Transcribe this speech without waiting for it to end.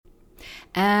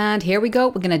And here we go.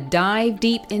 We're going to dive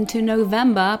deep into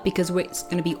November because it's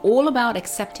going to be all about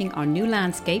accepting our new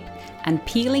landscape and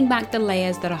peeling back the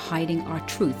layers that are hiding our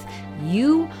truth.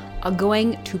 You are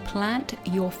going to plant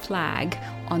your flag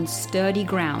on sturdy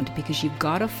ground because you've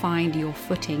got to find your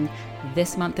footing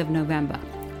this month of November.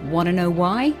 Want to know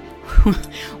why?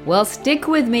 Well, stick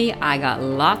with me. I got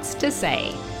lots to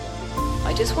say.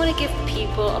 I just want to give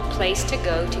people a place to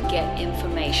go to get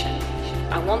information.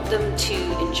 I want them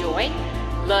to enjoy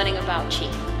learning about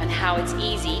Qi and how it's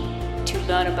easy to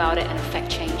learn about it and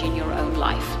affect change in your own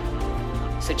life.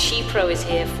 So Qi Pro is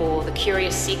here for the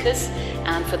curious seekers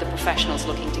and for the professionals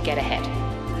looking to get ahead.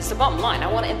 This is the bottom line.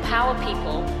 I want to empower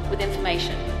people with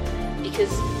information because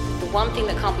the one thing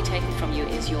that can't be taken from you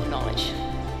is your knowledge.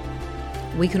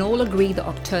 We can all agree that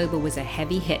October was a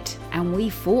heavy hit and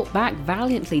we fought back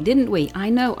valiantly, didn't we?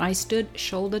 I know, I stood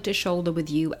shoulder to shoulder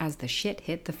with you as the shit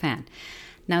hit the fan.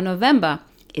 Now, November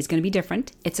is going to be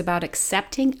different. It's about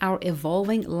accepting our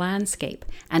evolving landscape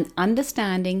and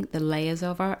understanding the layers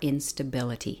of our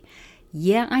instability.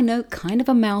 Yeah, I know, kind of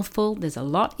a mouthful. There's a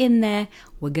lot in there.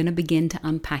 We're going to begin to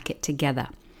unpack it together.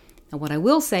 Now, what I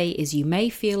will say is you may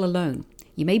feel alone.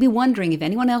 You may be wondering if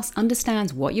anyone else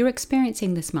understands what you're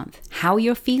experiencing this month, how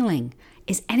you're feeling.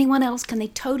 Is anyone else, can they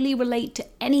totally relate to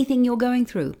anything you're going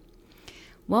through?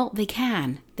 Well, they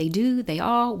can. They do. They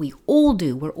are. We all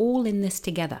do. We're all in this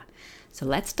together. So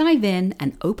let's dive in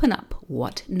and open up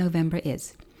what November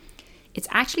is. It's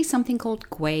actually something called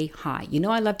Gui Hai. You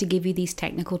know I love to give you these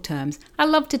technical terms. I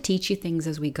love to teach you things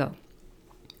as we go.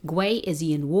 Gui is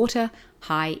yin water,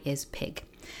 Hai is pig.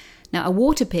 Now a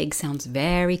water pig sounds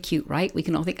very cute, right? We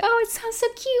can all think, oh, it sounds so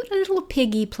cute, a little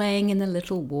piggy playing in the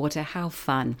little water, how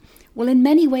fun. Well, in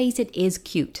many ways it is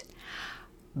cute.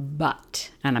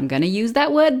 But, and I'm going to use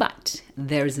that word but,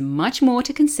 there's much more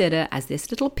to consider as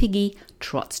this little piggy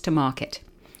trots to market.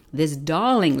 This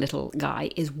darling little guy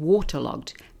is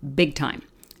waterlogged, big time,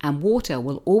 and water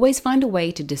will always find a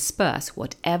way to disperse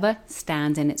whatever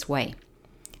stands in its way.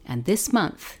 And this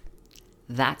month,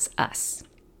 that's us.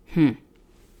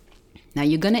 Now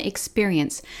you're going to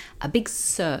experience a big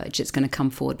surge that's going to come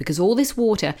forward because all this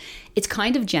water, it's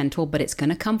kind of gentle, but it's going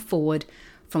to come forward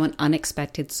from an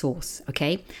unexpected source,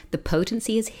 okay? The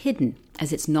potency is hidden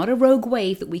as it's not a rogue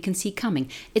wave that we can see coming.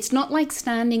 It's not like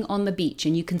standing on the beach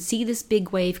and you can see this big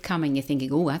wave coming. You're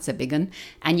thinking, oh, that's a big one.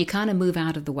 And you kind of move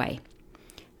out of the way.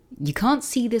 You can't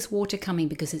see this water coming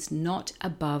because it's not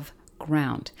above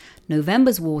ground.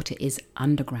 November's water is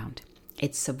underground.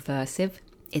 It's subversive.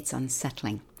 It's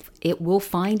unsettling. It will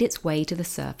find its way to the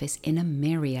surface in a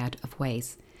myriad of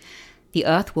ways. The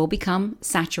earth will become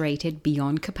saturated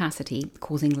beyond capacity,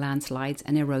 causing landslides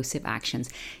and erosive actions.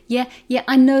 Yeah,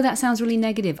 I know that sounds really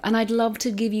negative, and I'd love to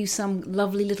give you some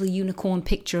lovely little unicorn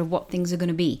picture of what things are going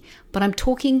to be. But I'm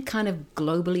talking kind of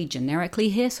globally, generically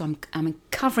here, so I'm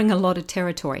covering a lot of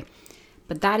territory.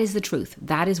 But that is the truth.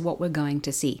 That is what we're going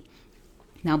to see.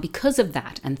 Now, because of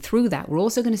that, and through that, we're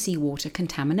also going to see water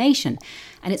contamination,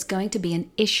 and it's going to be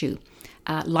an issue,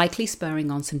 likely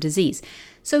spurring on some disease.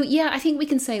 So yeah, I think we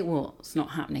can say, well, it's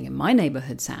not happening in my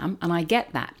neighborhood, Sam, and I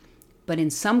get that. But in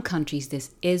some countries,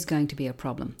 this is going to be a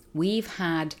problem. We've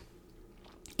had,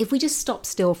 if we just stop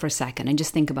still for a second and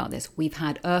just think about this, we've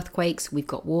had earthquakes, we've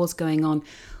got wars going on.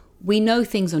 We know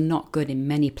things are not good in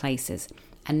many places.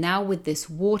 And now with this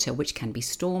water, which can be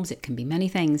storms, it can be many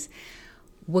things,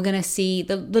 we're going to see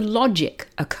the logic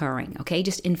occurring, okay?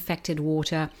 Just infected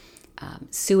water,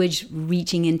 sewage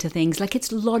reaching into things, like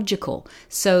it's logical.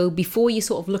 So before you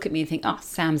sort of look at me and think, oh,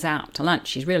 Sam's out to lunch,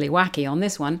 she's really wacky on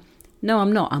this one. No,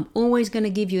 I'm not. I'm always going to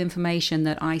give you information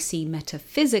that I see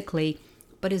metaphysically,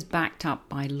 but is backed up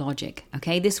by logic,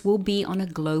 okay? This will be on a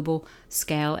global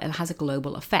scale. It has a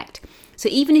global effect. So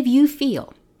even if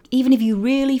you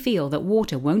really feel that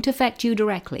water won't affect you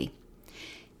directly,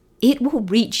 it will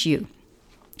reach you.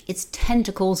 Its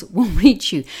tentacles will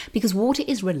reach you because water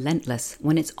is relentless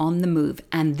when it's on the move.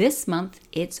 And this month,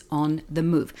 it's on the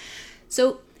move.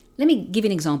 So let me give you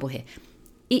an example here.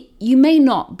 You may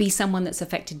not be someone that's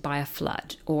affected by a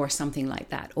flood or something like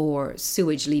that, or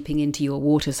sewage leaping into your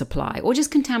water supply, or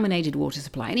just contaminated water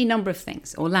supply, any number of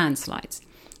things, or landslides.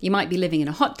 You might be living in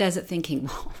a hot desert thinking,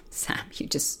 well, Sam, you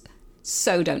just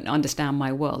so don't understand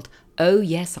my world. Oh,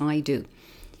 yes, I do.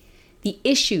 The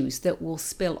issues that will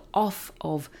spill off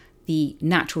of the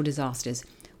natural disasters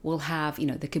will have,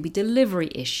 there could be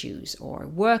delivery issues or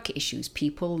work issues,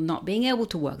 people not being able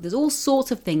to work. There's all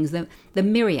sorts of things, the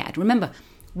myriad. Remember,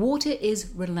 water is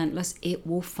relentless. It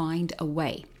will find a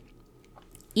way.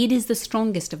 It is the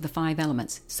strongest of the 5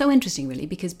 elements. So interesting, really,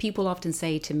 because people often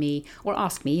say to me or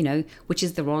ask me, which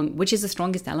is the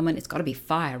strongest element? It's got to be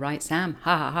fire, right, Sam?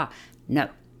 Ha ha ha. No.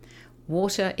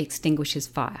 Water extinguishes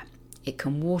fire. It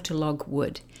can waterlog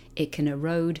wood. It can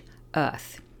erode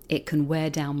earth. It can wear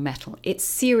down metal. It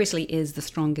seriously is the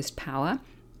strongest power.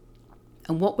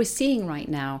 And what we're seeing right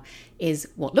now is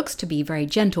what looks to be very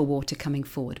gentle water coming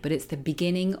forward, but it's the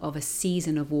beginning of a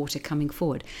season of water coming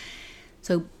forward.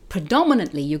 So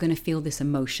predominantly, you're going to feel this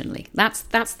emotionally.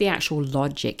 That's the actual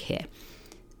logic here.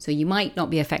 So you might not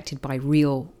be affected by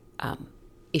real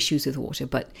issues with water,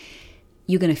 but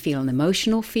you're going to feel an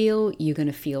emotional feel, you're going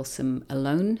to feel some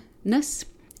aloneness,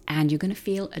 and you're going to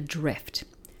feel adrift.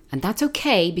 And that's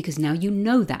okay, because now you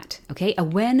know that, okay?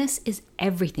 Awareness is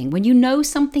everything. When you know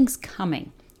something's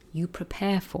coming, you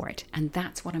prepare for it. And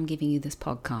that's what I'm giving you this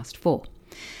podcast for.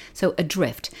 So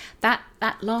adrift, that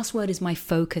last word is my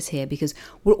focus here, because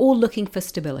we're all looking for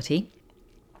stability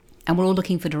and we're all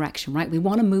looking for direction, right? We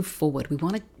want to move forward. We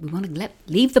want to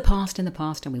leave the past in the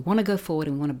past, and we want to go forward,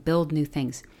 and we want to build new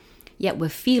things. Yet we're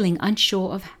feeling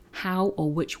unsure of how or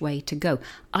which way to go.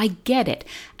 I get it.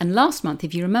 And last month,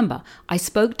 if you remember, I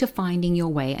spoke to finding your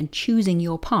way and choosing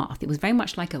your path. It was very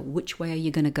much like a which way are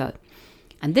you going to go?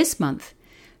 And this month,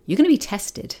 you're going to be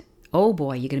tested. Oh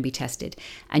boy, you're going to be tested.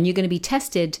 And you're going to be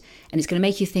tested, and it's going to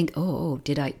make you think, oh,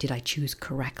 did I choose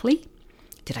correctly?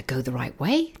 Did I go the right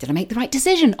way? Did I make the right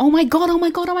decision? Oh my God, oh my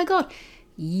God, oh my God.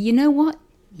 You know what?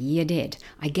 You did.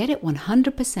 I get it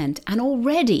 100%. And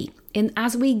already,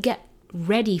 as we get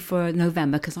ready for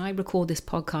November, because I record this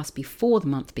podcast before the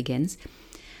month begins,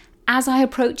 as I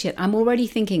approach it, I'm already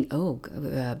thinking,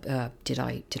 did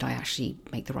I actually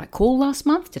make the right call last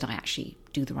month? Did I actually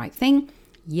do the right thing?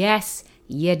 Yes,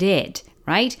 you did,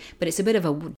 right? But it's a bit of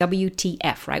a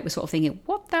WTF, right? We're sort of thinking,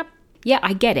 what the? Yeah,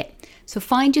 I get it. So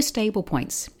find your stable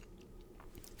points.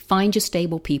 Find your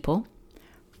stable people.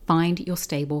 Find your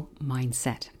stable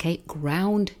mindset, okay?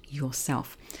 Ground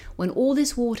yourself. When all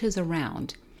this water's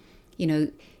around,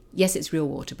 yes, it's real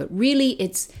water, but really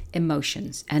it's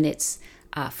emotions, and it's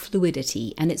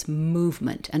fluidity, and it's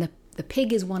movement. And the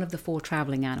pig is one of the 4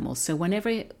 traveling animals. So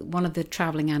whenever one of the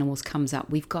traveling animals comes up,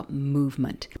 we've got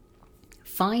movement.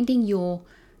 Finding your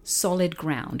solid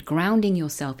ground, grounding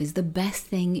yourself, is the best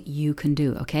thing you can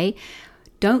do, okay?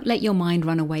 Don't let your mind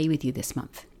run away with you this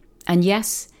month. And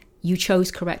yes, you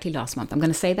chose correctly last month. I'm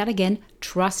going to say that again.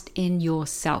 Trust in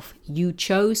yourself. You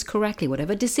chose correctly.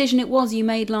 Whatever decision it was you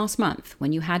made last month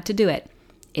when you had to do it,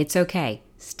 it's okay.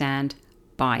 Stand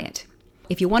by it.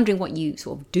 If you're wondering what you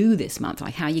sort of do this month,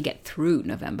 like how you get through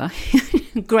November,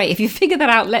 great. If you figure that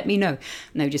out, let me know.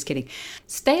 No, just kidding.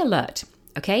 Stay alert,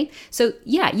 okay? So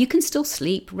yeah, you can still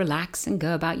sleep, relax, and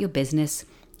go about your business.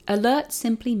 Alert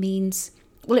simply means,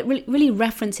 it really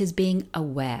references being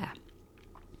aware.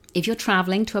 If you're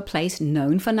traveling to a place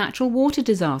known for natural water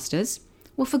disasters,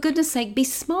 well, for goodness sake, be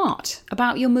smart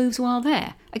about your moves while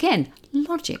there. Again,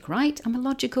 logic, right? I'm a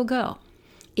logical girl.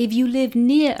 If you live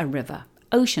near a river,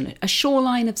 ocean, a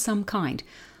shoreline of some kind,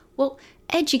 well,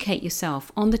 educate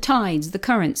yourself on the tides, the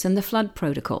currents, and the flood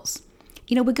protocols.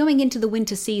 We're going into the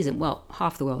winter season. Well,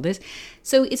 half the world is.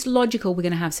 So it's logical we're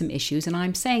going to have some issues. And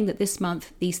I'm saying that this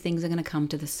month, these things are going to come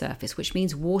to the surface, which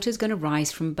means water is going to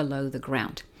rise from below the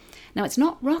ground. Now, it's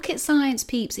not rocket science,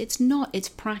 peeps. It's not. It's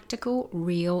practical,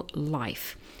 real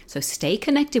life. So stay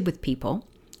connected with people,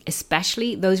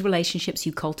 especially those relationships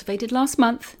you cultivated last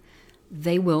month.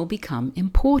 They will become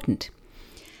important.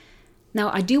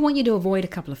 Now, I do want you to avoid a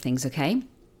couple of things, okay?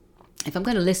 If I'm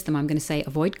going to list them, I'm going to say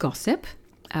avoid gossip.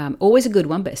 Always a good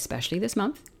one, but especially this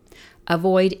month.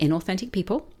 Avoid inauthentic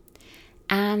people.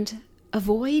 And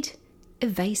avoid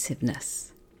evasiveness.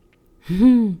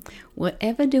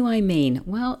 Whatever do I mean?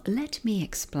 Well, let me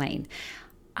explain.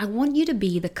 I want you to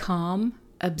be the calm,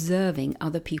 observing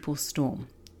other people's storm.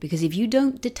 Because if you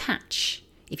don't detach,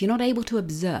 if you're not able to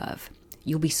observe,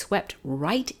 you'll be swept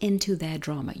right into their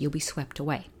drama. You'll be swept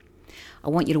away. I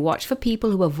want you to watch for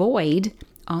people who avoid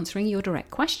answering your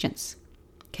direct questions.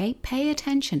 Okay? Pay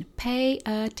attention. Pay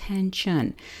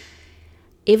attention.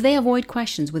 If they avoid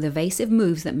questions with evasive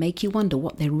moves that make you wonder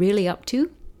what they're really up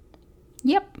to,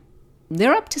 yep,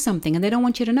 they're up to something and they don't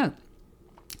want you to know.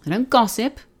 Don't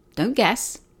gossip. Don't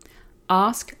guess.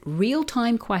 Ask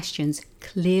real-time questions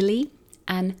clearly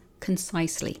and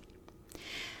concisely.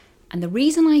 And the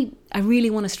reason I really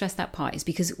want to stress that part is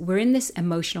because we're in this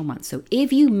emotional month. So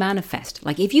if you manifest,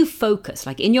 like if you focus,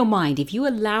 like in your mind, if you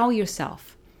allow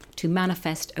yourself to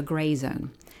manifest a gray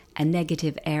zone, a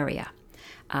negative area,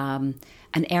 an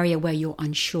area where you're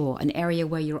unsure, an area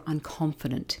where you're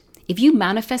unconfident, if you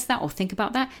manifest that or think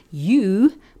about that,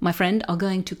 you, my friend, are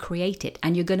going to create it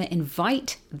and you're going to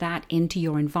invite that into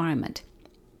your environment.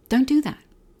 Don't do that,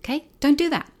 okay? Don't do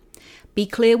that. Be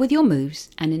clear with your moves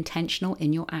and intentional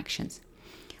in your actions.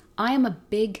 I am a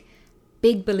big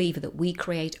big believer that we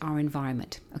create our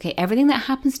environment. Okay, everything that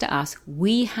happens to us,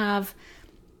 we are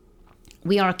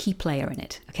a key player in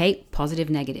it. Okay, positive,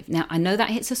 negative. Now, I know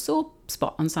that hits a sore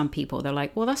spot on some people. They're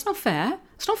like, well, that's not fair.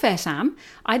 It's not fair, Sam.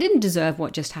 I didn't deserve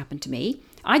what just happened to me.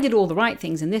 I did all the right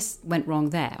things and this went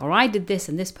wrong there. Or I did this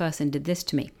and this person did this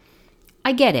to me.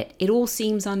 I get it. It all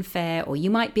seems unfair, or you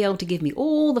might be able to give me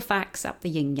all the facts up the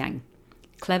yin yang.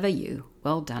 Clever you.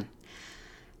 Well done.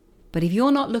 But if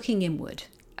you're not looking inward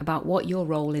about what your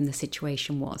role in the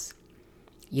situation was,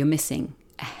 you're missing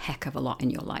a heck of a lot in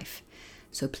your life.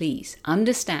 So please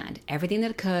understand, everything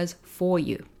that occurs for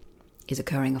you is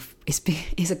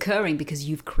occurring because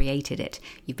you've created it.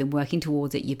 You've been working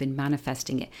towards it. You've been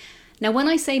manifesting it. Now, when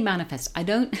I say manifest, I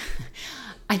don't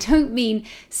mean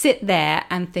sit there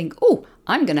and think, oh,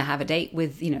 I'm going to have a date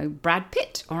with, Brad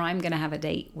Pitt, or I'm going to have a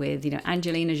date with,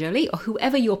 Angelina Jolie, or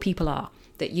whoever your people are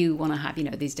that you want to have,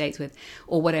 these dates with,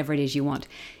 or whatever it is you want.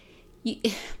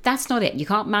 That's not it. You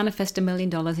can't manifest $1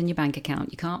 million in your bank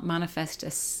account. You can't manifest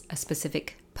a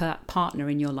specific partner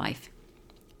in your life.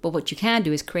 But what you can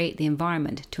do is create the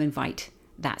environment to invite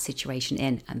that situation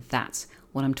in. And that's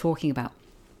what I'm talking about.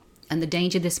 And the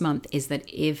danger this month is that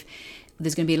if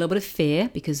there's going to be a little bit of fear,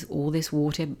 because all this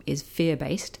water is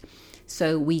fear-based,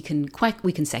 so we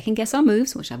can second guess our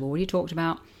moves, which I've already talked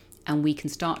about, and we can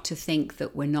start to think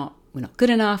that we're not good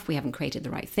enough, we haven't created the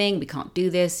right thing, we can't do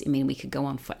this. I mean, we could go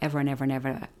on forever and ever and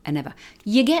ever and ever.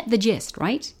 You get the gist,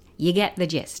 right? You get the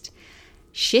gist.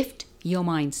 Shift your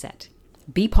mindset.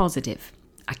 Be positive.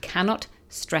 I cannot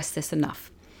stress this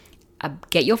enough.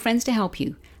 Get your friends to help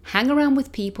you. Hang around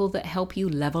with people that help you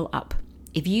level up.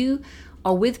 If you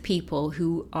are with people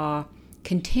who are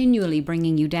continually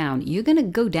bringing you down, you're going to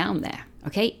go down there,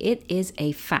 okay? It is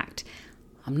a fact.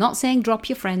 I'm not saying drop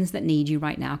your friends that need you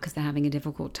right now because they're having a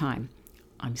difficult time.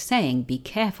 I'm saying be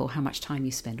careful how much time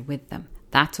you spend with them.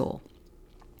 That's all.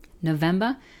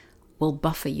 November will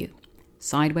buffer you.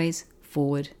 Sideways,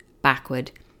 forward, backward,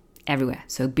 everywhere.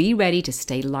 So be ready to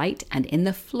stay light and in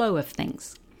the flow of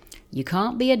things. You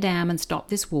can't be a dam and stop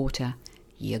this water.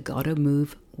 You gotta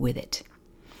move with it.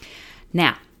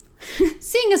 Now,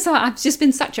 seeing as I've just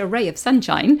been such a ray of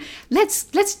sunshine,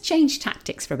 let's change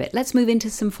tactics for a bit. Let's move into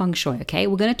some feng shui, okay?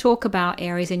 We're going to talk about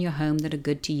areas in your home that are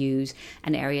good to use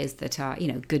and areas that are,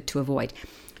 good to avoid.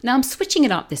 Now, I'm switching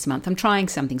it up this month. I'm trying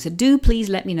something. So do please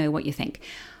let me know what you think.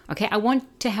 Okay, I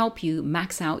want to help you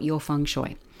max out your feng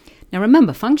shui. Now,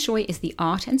 remember, feng shui is the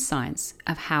art and science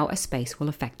of how a space will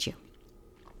affect you.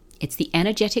 It's the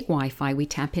energetic Wi-Fi we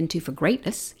tap into for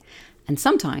greatness, and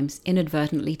sometimes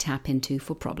inadvertently tap into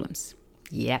for problems.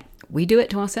 Yeah, we do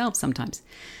it to ourselves sometimes.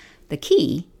 The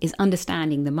key is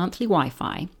understanding the monthly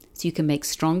Wi-Fi so you can make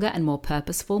stronger and more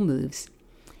purposeful moves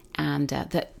and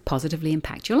that positively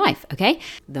impact your life, okay?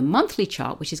 The monthly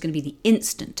chart, which is going to be the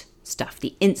instant stuff,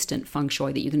 the instant feng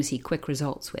shui that you're going to see quick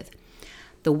results with.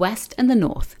 The West and the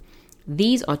North.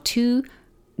 These are two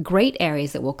great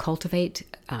areas that will cultivate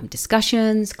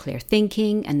discussions, clear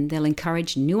thinking, and they'll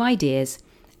encourage new ideas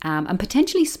and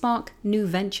potentially spark new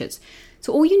ventures.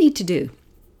 So all you need to do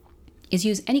is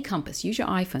use any compass, use your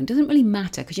iPhone. It doesn't really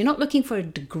matter because you're not looking for a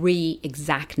degree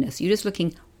exactness. You're just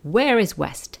looking, where is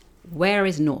West? Where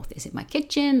is North? Is it my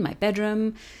kitchen, my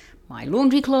bedroom, my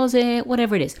laundry closet,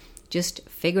 whatever it is? Just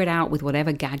figure it out with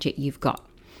whatever gadget you've got.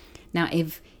 Now,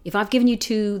 if I've given you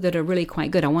two that are really quite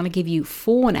good, I want to give you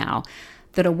four now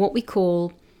that are what we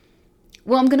call,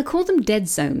 well, I'm going to call them dead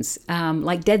zones,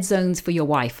 like dead zones for your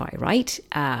Wi-Fi, right?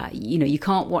 You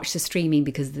can't watch the streaming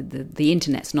because the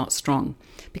internet's not strong,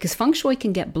 because feng shui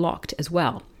can get blocked as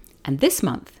well. And this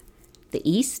month, the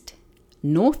East,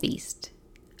 Northeast,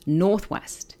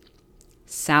 Northwest,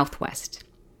 Southwest.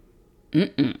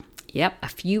 Yep, a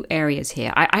few areas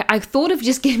here. I thought of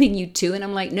just giving you two, and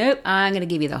I'm like, nope, I'm going to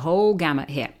give you the whole gamut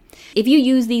here. If you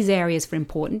use these areas for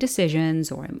important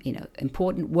decisions or,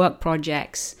 important work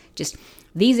projects, just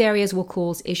these areas will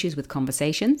cause issues with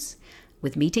conversations,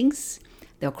 with meetings.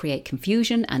 They'll create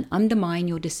confusion and undermine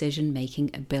your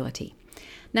decision-making ability.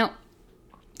 Now,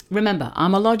 remember,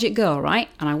 I'm a logic girl, right?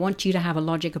 And I want you to have a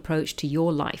logic approach to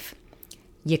your life.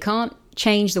 You can't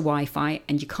change the Wi-Fi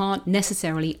and you can't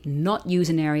necessarily not use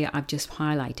an area I've just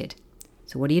highlighted.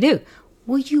 So what do?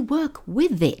 Well, you work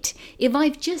with it. If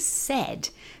I've just said,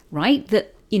 right,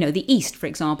 that, the East, for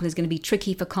example, is going to be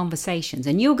tricky for conversations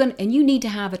and you need to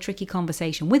have a tricky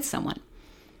conversation with someone.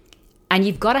 And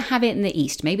you've got to have it in the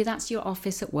East. Maybe that's your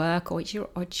office at work or it's your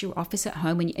office at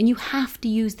home and you have to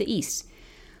use the East.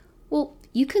 Well,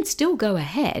 you can still go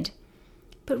ahead,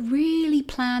 but really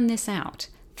plan this out.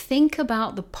 Think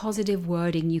about the positive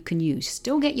wording you can use.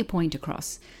 Still get your point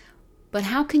across. But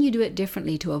how can you do it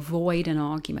differently to avoid an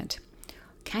argument?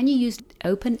 Can you use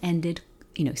open-ended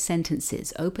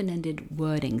sentences, open-ended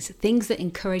wordings, things that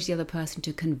encourage the other person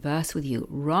to converse with you,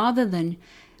 rather than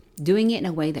doing it in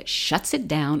a way that shuts it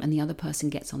down and the other person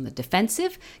gets on the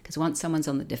defensive? Because once someone's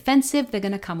on the defensive, they're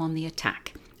going to come on the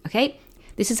attack. Okay?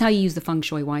 This is how you use the Feng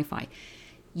Shui Wi-Fi.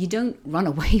 You don't run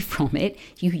away from it.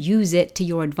 You use it to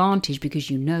your advantage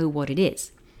because you know what it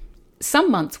is.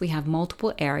 Some months we have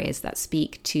multiple areas that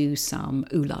speak to some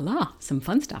ooh la la, some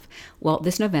fun stuff. Well,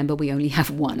 this November we only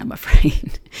have one, I'm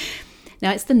afraid.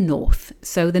 Now it's the North.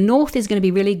 So the North is going to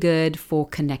be really good for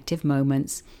connective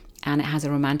moments, and it has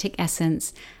a romantic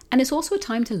essence, and it's also a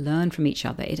time to learn from each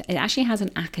other. It actually has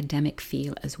an academic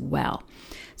feel as well.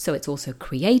 So it's also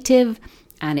creative,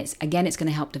 and it's going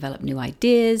to help develop new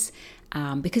ideas,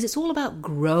 because it's all about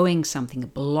growing something,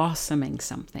 blossoming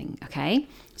something, okay?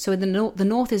 So the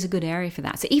North is a good area for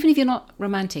that. So even if you're not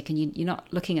romantic and you're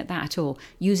not looking at that at all,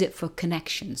 use it for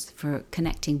connections, for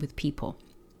connecting with people.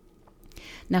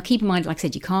 Now keep in mind, like I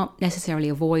said, you can't necessarily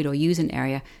avoid or use an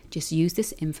area. Just use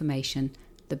this information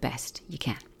the best you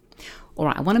can. All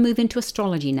right, I want to move into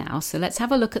astrology now. So let's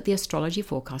have a look at the astrology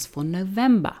forecast for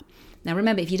November. Now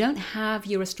remember, if you don't have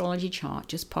your astrology chart,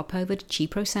 just pop over to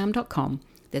cheaprosam.com.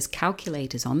 There's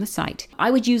calculators on the site. I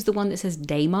would use the one that says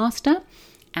Daymaster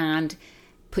and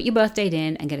put your birth date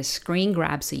in and get a screen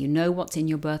grab so you know what's in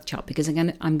your birth chart, because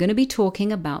I'm going to be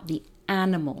talking about the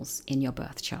animals in your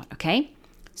birth chart, okay?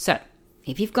 So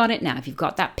if you've got it now, if you've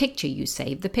got that picture, you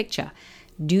save the picture.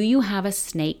 Do you have a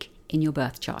snake in your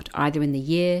birth chart, either in the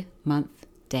year, month,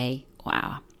 day, or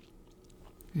hour?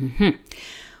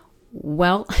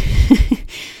 Well,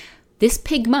 this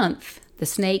pig month, the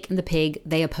snake and the pig,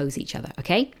 they oppose each other,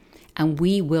 okay? And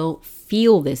we will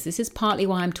feel this. This is partly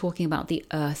why I'm talking about the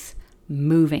earth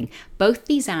moving. Both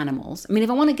these animals, I mean, if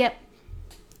I want to get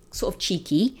sort of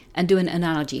cheeky and do an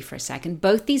analogy for a second,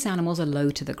 both these animals are low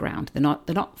to the ground. They're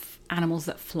not animals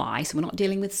that fly, so we're not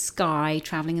dealing with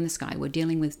traveling in the sky. We're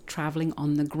dealing with traveling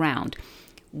on the ground.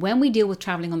 When we deal with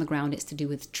traveling on the ground, it's to do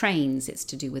with trains, it's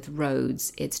to do with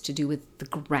roads, it's to do with the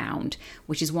ground,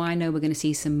 which is why I know we're going to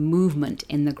see some movement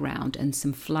in the ground and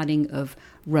some flooding of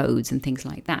roads and things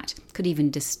like that. Could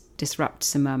even disrupt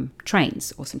some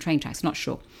trains or some train tracks, not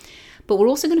sure. But we're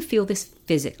also going to feel this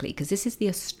physically, because this is the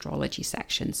astrology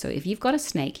section. So if you've got a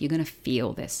snake, you're going to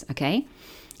feel this, okay?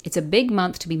 It's a big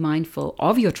month to be mindful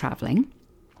of your traveling,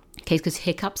 okay, because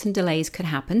hiccups and delays could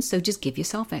happen. So just give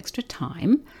yourself extra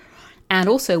time. And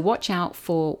also watch out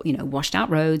for, washed out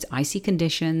roads, icy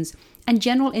conditions, and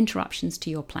general interruptions to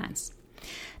your plans.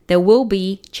 There will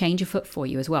be change afoot for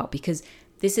you as well, because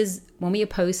this is, when we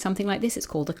oppose something like this, it's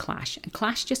called a clash. A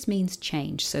clash just means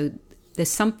change. So there's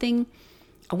something,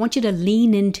 I want you to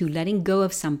lean into letting go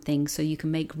of something so you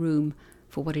can make room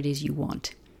for what it is you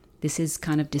want. This is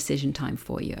kind of decision time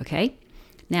for you, okay?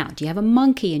 Now, do you have a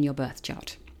monkey in your birth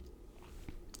chart?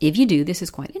 If you do, this is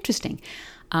quite interesting.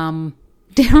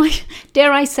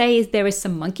 Dare I say there is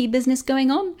some monkey business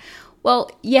going on?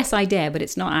 Well, yes, I dare, but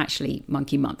it's not actually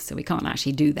monkey month, so we can't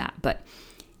actually do that. But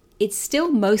it's still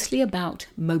mostly about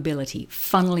mobility,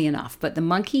 funnily enough. But the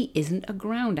monkey isn't a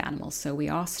ground animal, so we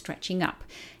are stretching up.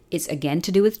 It's again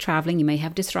to do with traveling. You may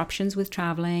have disruptions with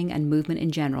traveling and movement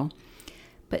in general.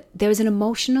 But there is an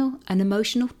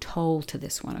emotional toll to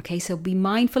this one, okay? So be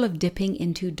mindful of dipping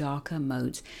into darker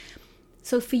modes.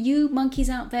 So for you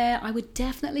monkeys out there, I would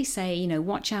definitely say,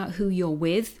 watch out who you're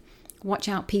with. Watch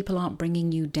out people aren't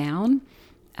bringing you down.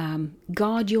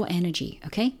 Guard your energy,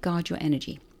 okay? Guard your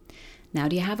energy. Now,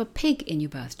 do you have a pig in your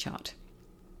birth chart?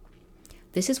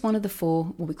 This is one of the 4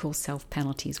 what we call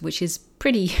self-penalties, which is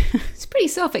it's pretty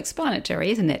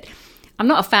self-explanatory, isn't it? I'm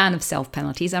not a fan of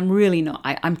self-penalties. I'm really not.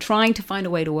 I'm trying to find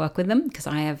a way to work with them because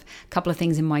I have a couple of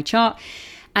things in my chart.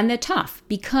 And they're tough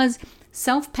because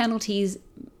self-penalties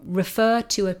refer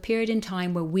to a period in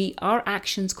time where our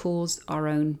actions cause our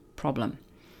own problem.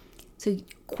 So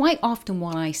quite often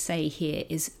what I say here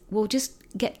is, well, just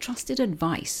get trusted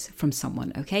advice from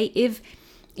someone, okay? If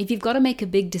you've got to make a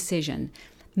big decision,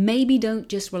 maybe don't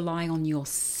just rely on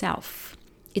yourself.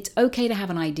 It's okay to have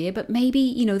an idea, but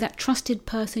maybe, that trusted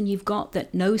person you've got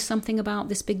that knows something about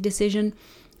this big decision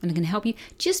and can help you,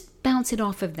 just bounce it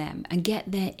off of them and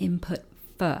get their input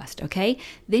first, okay?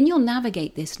 Then you'll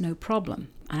navigate this no problem.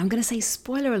 And I'm going to say,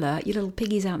 spoiler alert, you little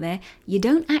piggies out there, you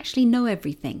don't actually know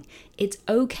everything. It's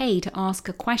okay to ask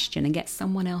a question and get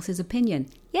someone else's opinion.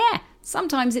 Yeah,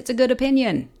 sometimes it's a good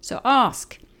opinion, so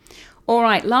ask. All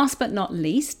right, last but not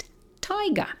least,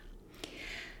 tiger.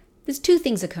 There's 2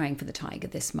 things occurring for the tiger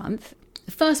this month.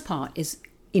 The first part is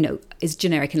is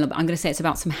generic. I'm going to say it's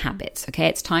about some habits. Okay.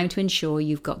 It's time to ensure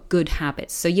you've got good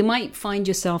habits. So you might find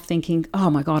yourself thinking, oh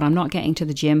my God, I'm not getting to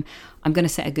the gym. I'm going to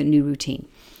set a good new routine.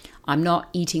 I'm not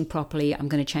eating properly. I'm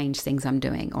going to change things I'm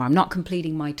doing, or I'm not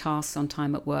completing my tasks on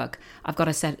time at work. I've got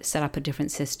to set up a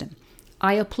different system.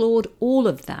 I applaud all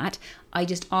of that. I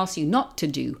just ask you not to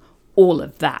do all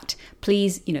of that.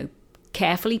 Please,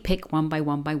 carefully pick one by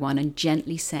one and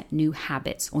gently set new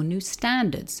habits or new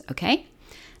standards. Okay.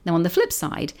 Now, on the flip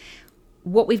side,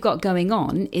 what we've got going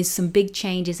on is some big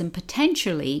changes and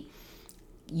potentially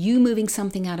you moving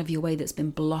something out of your way that's been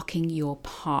blocking your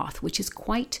path, which is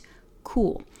quite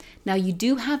cool. Now, you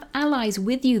do have allies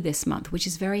with you this month, which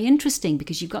is very interesting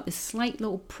because you've got this slight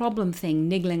little problem thing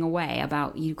niggling away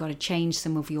about you've got to change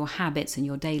some of your habits and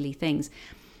your daily things.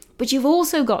 But you've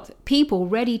also got people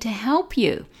ready to help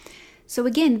you. So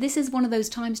again, this is one of those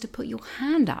times to put your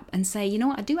hand up and say, you know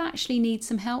what, I do actually need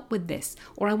some help with this,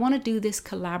 or I want to do this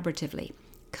collaboratively,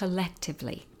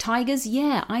 collectively. Tigers,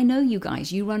 yeah, I know you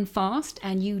guys, you run fast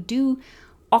and you do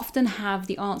often have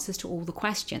the answers to all the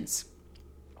questions.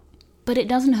 But it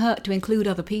doesn't hurt to include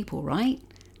other people, right?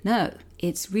 No,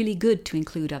 it's really good to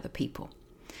include other people.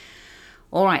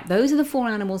 All right, those are the 4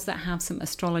 animals that have some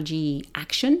astrology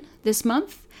action this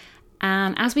month.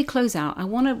 And as we close out, I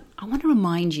want to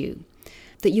remind you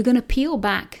that you're going to peel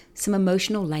back some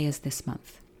emotional layers this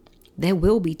month. There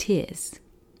will be tears,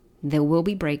 there will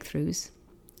be breakthroughs,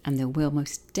 and there will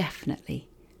most definitely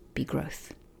be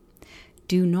growth.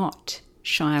 Do not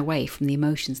shy away from the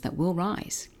emotions that will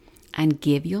rise, and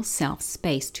give yourself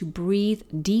space to breathe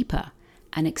deeper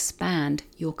and expand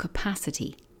your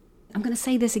capacity. I'm going to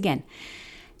say this again.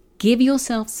 Give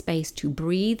yourself space to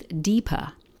breathe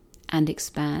deeper and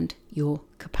expand your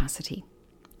capacity.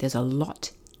 There's a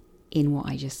lot in what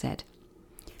I just said.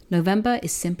 November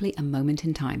is simply a moment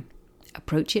in time.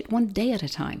 Approach it one day at a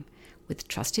time with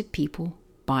trusted people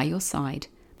by your side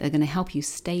that are going to help you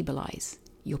stabilize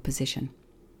your position.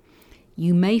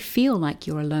 You may feel like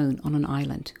you're alone on an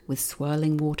island with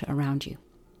swirling water around you,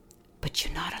 but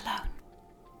you're not alone.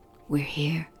 We're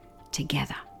here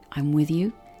together. I'm with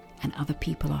you, and other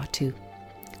people are too.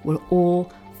 We're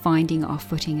all finding our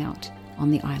footing out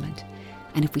on the island.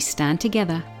 And if we stand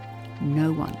together,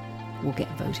 no one will get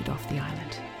voted off the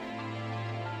island.